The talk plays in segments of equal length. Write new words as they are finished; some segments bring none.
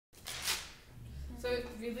it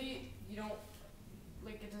really, you don't,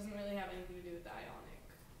 like, it doesn't really have anything to do with the ionic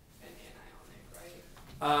and anionic,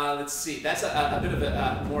 right? Let's see. That's a bit of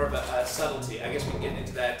a more of a subtlety. I guess we can get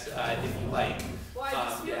into that if you like. Well, I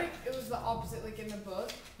just feel like it was the opposite. Like in the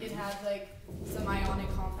book, it had like some ionic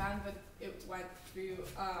compound, but it went through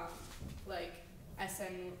like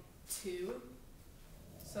SN2.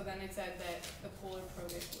 So then it said that the polar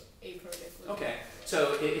protic, aprotic was. Okay,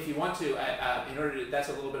 so if you want to, in order to, that's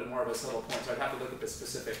a little bit more of a subtle point, so I'd have to look at the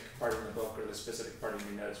specific part in the book or the specific part in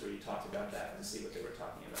your notes where you talked about that to see what they were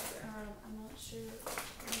talking about there. I'm not sure.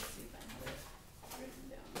 Let me see if I have it written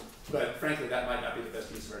down. But frankly, that might not be the best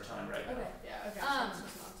use of our time right now. Okay, yeah, okay, so let's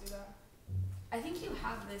just not do that. I think you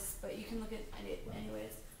have this, but you can look at it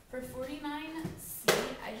anyways. For 49C,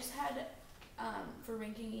 I just had, for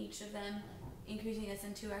ranking each of them, increasing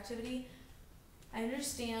SN2 activity. I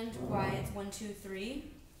understand why it's 1, 2, 3,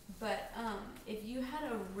 but if you had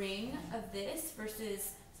a ring of this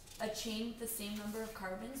versus a chain with the same number of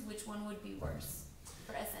carbons, which one would be worse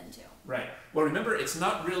for SN2? Right. Well, remember, it's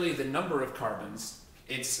not really the number of carbons.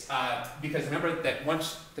 It's because remember that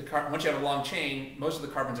once you have a long chain, most of the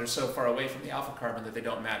carbons are so far away from the alpha carbon that they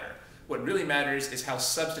don't matter. What really matters is how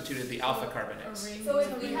substituted the alpha carbon is. So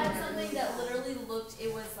if we had something that literally looked,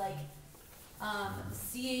 it was like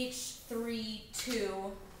CH3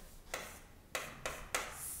 2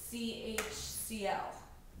 CHCl.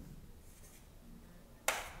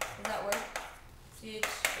 Does that work?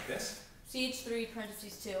 Like this? CH3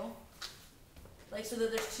 parentheses 2. Like so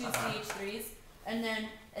that there's two CH3s, and then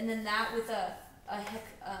that with a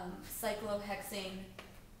cyclohexane.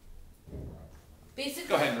 Basically.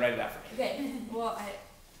 Go ahead and write it out for me. Okay. Well,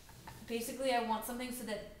 basically I want something so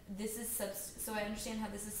that this is so I understand how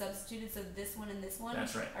this is substituted. So this one and this one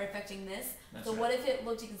That's right. are affecting this. That's so right. what if it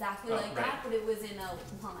looked exactly like that, but it was in a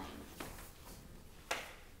line?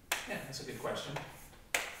 Yeah, that's a good question.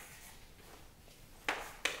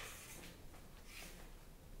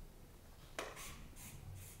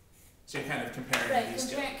 So you're kind of comparing these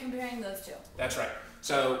two. Comparing those two. That's right.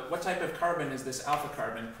 So what type of carbon is this alpha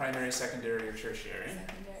carbon, primary, secondary, or tertiary?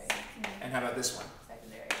 Secondary. And how about this one?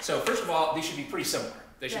 Secondary. So first of all, these should be pretty similar.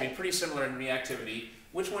 They should be pretty similar in reactivity.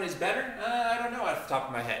 Which one is better? I don't know off the top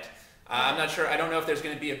of my head. I'm not sure. I don't know if there's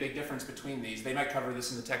going to be a big difference between these. They might cover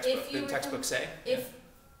this in the textbook. Did the textbook say?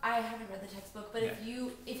 I haven't read the textbook, but if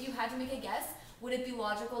you had to make a guess, would it be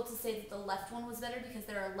logical to say that the left one was better because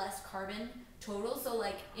there are less carbon total? So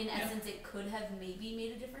like in essence, it could have maybe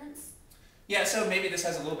made a difference. Yeah, so maybe this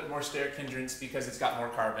has a little bit more steric hindrance because it's got more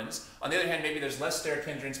carbons. On the other hand, maybe there's less steric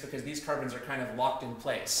hindrance because these carbons are kind of locked in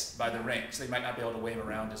place by the ring, so they might not be able to wave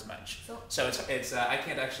around as much. So it's I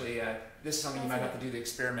can't actually. This is something you might have to do the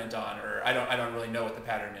experiment on, or I don't really know what the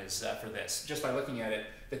pattern is for this. Just by looking at it,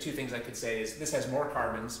 the two things I could say is this has more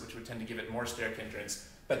carbons, which would tend to give it more steric hindrance,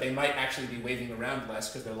 but they might actually be waving around less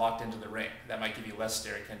because they're locked into the ring. That might give you less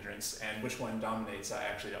steric hindrance, and which one dominates, I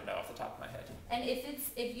actually don't know off the top of my head. And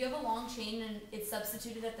if you have a long chain and it's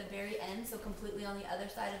substituted at the very end, so completely on the other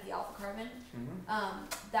side of the alpha carbon,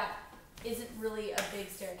 that isn't really a big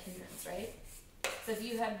steric hindrance, right? So if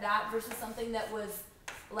you have that versus something that was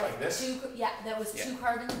like this? two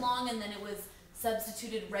carbons long, and then it was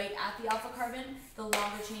substituted right at the alpha carbon, the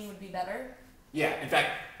longer chain would be better. Yeah, in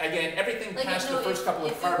fact, again, everything past the first couple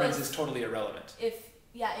of carbons is totally irrelevant. If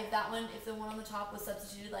the one on the top was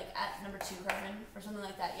substituted like at number 2 carbon or something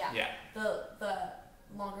like that, the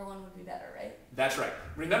longer one would be better, right? That's right.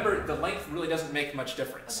 Remember, the length really doesn't make much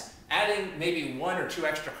difference. Okay. Adding maybe 1 or 2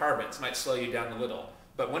 extra carbons might slow you down a little,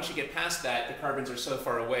 but once you get past that, the carbons are so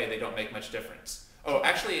far away they don't make much difference. Oh,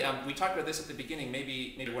 actually, we talked about this at the beginning.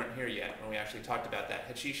 Maybe you weren't here yet when we actually talked about that.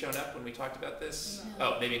 Had she shown up when we talked about this? No.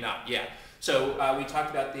 Oh, maybe not. Yeah. So we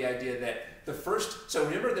talked about the idea that so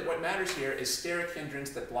remember that what matters here is steric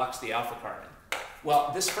hindrance that blocks the alpha carbon.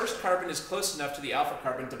 Well, this first carbon is close enough to the alpha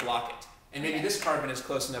carbon to block it. And maybe this carbon is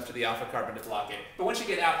close enough to the alpha carbon to block it. But once you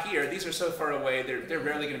get out here, these are so far away, they're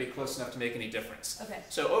rarely going to be close enough to make any difference. Okay.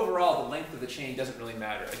 So overall, the length of the chain doesn't really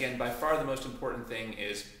matter. Again, by far the most important thing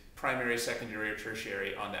is primary, secondary, or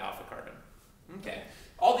tertiary on the alpha carbon. Okay.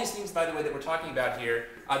 All these things, by the way, that we're talking about here,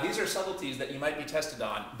 these are subtleties that you might be tested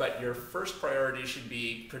on, but your first priority should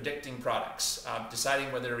be predicting products,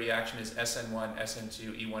 deciding whether a reaction is SN1,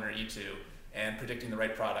 SN2, E1, or E2, and predicting the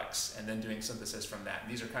right products, and then doing synthesis from that.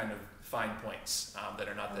 These are kind of fine points that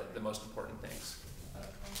are not the most important things.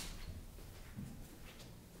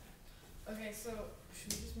 Okay, so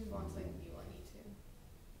should we just move on to like E1, E2?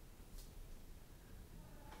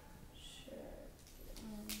 Sure.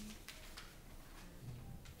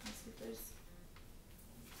 Let's see if there's.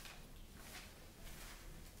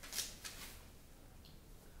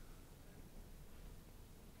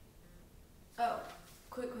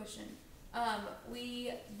 quick question.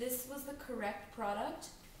 This was the correct product.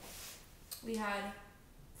 We had,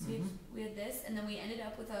 we had this, and then we ended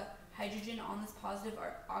up with a hydrogen on this positive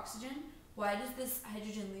oxygen. Why does this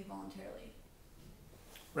hydrogen leave voluntarily?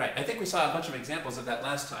 Right. I think we saw a bunch of examples of that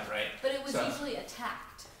last time, right? But it was usually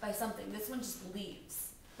attacked by something. This one just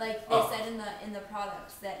leaves. Like they said in the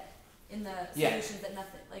products that in the solutions that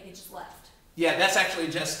nothing, like it just left. Yeah, that's actually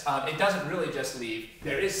just, it doesn't really just leave.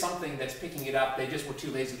 There is something that's picking it up. They just were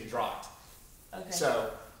too lazy to draw it. Okay.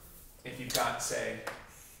 So, if you've got, say,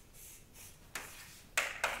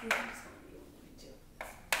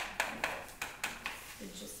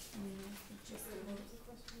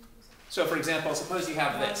 so for example, suppose you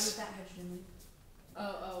have this.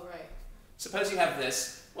 Oh, right. Suppose you have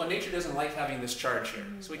this. Well, nature doesn't like having this charge here.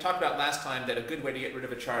 So we talked about last time that a good way to get rid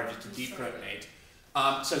of a charge is to deprotonate.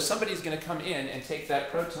 So somebody's going to come in and take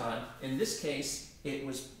that proton. In this case, it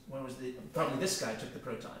was, probably this guy took the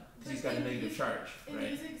proton because he's got a negative charge. In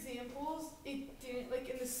these examples, it didn't, like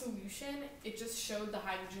in the solution, it just showed the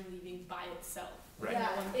hydrogen leaving by itself. Right.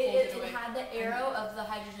 Yeah, it had the arrow of the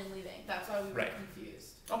hydrogen leaving. That's why we were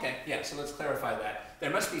confused. Okay, yeah, so let's clarify that.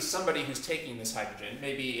 There must be somebody who's taking this hydrogen.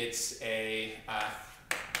 Maybe it's a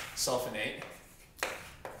sulfonate.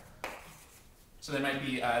 So there might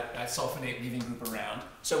be a sulfonate leaving group around.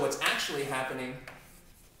 So what's actually happening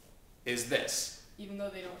is this. Even though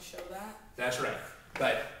they don't show that? That's right.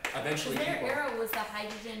 But eventually their arrow was the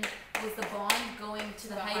hydrogen, was the bond going to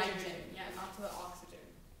the hydrogen. Yeah, not to the oxygen.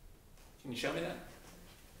 Can you show me that?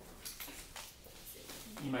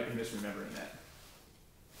 You might be misremembering that.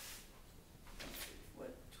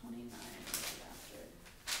 What, 29 was after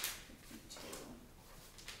 52.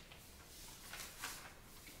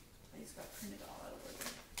 I just got printed all out of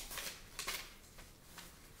order.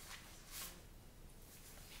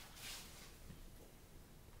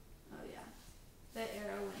 Oh yeah. That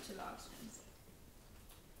arrow went to the oxygens.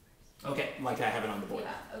 Okay, like I have it on the board.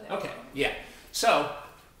 Yeah, okay. Okay, yeah. So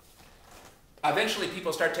eventually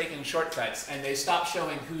people start taking shortcuts and they stop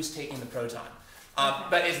showing who's taking the proton.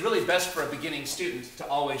 But it's really best for a beginning student to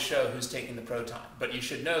always show who's taking the proton. But you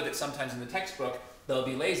should know that sometimes in the textbook they'll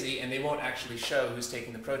be lazy and they won't actually show who's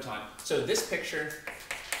taking the proton. So this picture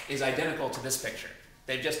is identical to this picture.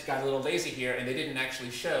 They've just got a little lazy here and they didn't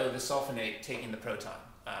actually show the sulfonate taking the proton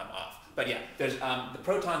off. But yeah, there's, the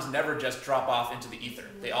protons never just drop off into the ether.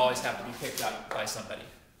 They always have to be picked up by somebody.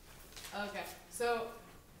 Okay, so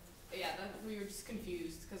yeah, we were just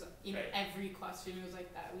confused because in every question it was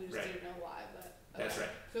like that. We just didn't know why, but okay. That's right.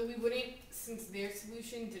 So we wouldn't, since their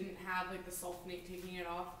solution didn't have like the sulfonate taking it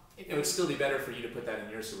off. It would still be better for you to put that in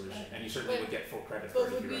your solution, and you certainly would get full credit for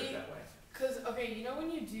it if you wrote it that way. Because okay, you know when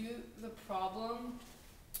you do the problem,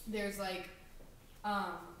 there's like,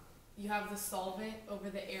 you have the solvent over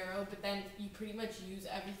the arrow, but then you pretty much use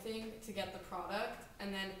everything to get the product,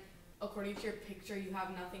 and then according to your picture, you have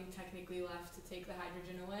nothing technically left to take the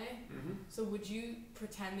hydrogen away. So would you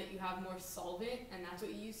pretend that you have more solvent, and that's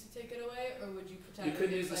what you use to take it away, or would you pretend? You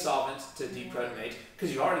could use the solvent to deprotonate,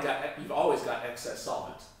 because you've always got excess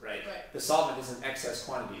solvent, right? The solvent is in excess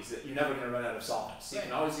quantities. You're never going to run out of solvent, so you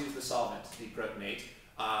can always use the solvent to deprotonate.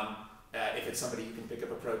 If it's somebody who can pick up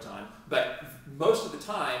a proton, but most of the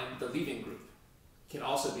time, the leaving group can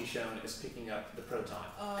also be shown as picking up the proton.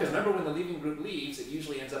 Because remember, when the leaving group leaves, it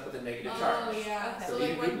usually ends up with a negative charge. Oh, yeah. The So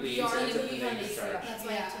leaving like group leaves, ends up with a negative charge. That's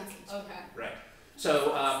why okay. Right.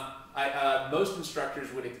 So most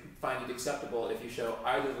instructors would find it acceptable if you show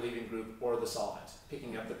either the leaving group or the solvent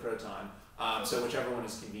picking up the proton. So whichever one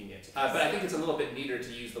is convenient. But I think it's a little bit neater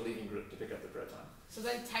to use the leaving group to pick up the proton. So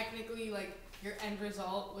then technically, like, your end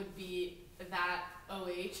result would be that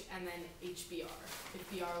OH and then HBr, if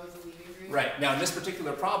Br was a leaving group. Right. Now in this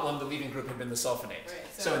particular problem, the leaving group had been the sulfonate. Right,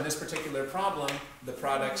 so in this particular problem, the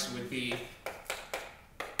products would be...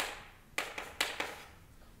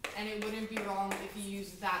 And it wouldn't be wrong if you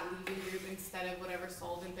used that leaving group instead of whatever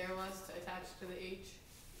solvent there was to attach to the H?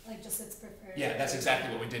 Like just its preferred. Yeah, that's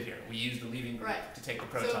exactly what we did here. We used the leaving group to take the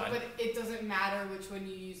proton. So, but it doesn't matter which one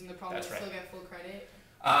you use in the problem, you still get full credit?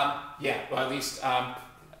 Yeah, well at least... I'm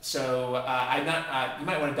not, you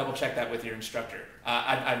might want to double check that with your instructor.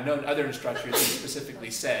 I've known other instructors who specifically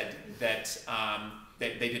said that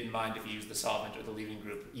they didn't mind if you used the solvent or the leaving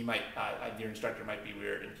group. You might, your instructor might be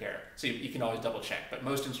weird and care. So you can always double check, but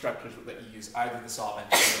most instructors would let you use either the solvent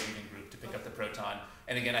or the leaving group to pick up the proton.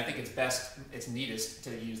 And again, I think it's neatest to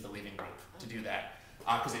use the leaving group to do that,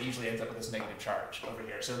 because it usually ends up with this negative charge over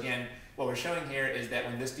here. So again, what we're showing here is that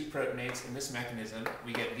when this deprotonates in this mechanism,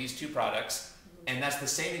 we get these two products. And that's the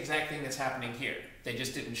same exact thing that's happening here. They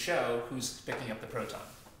just didn't show who's picking up the proton,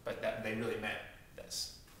 but that they really meant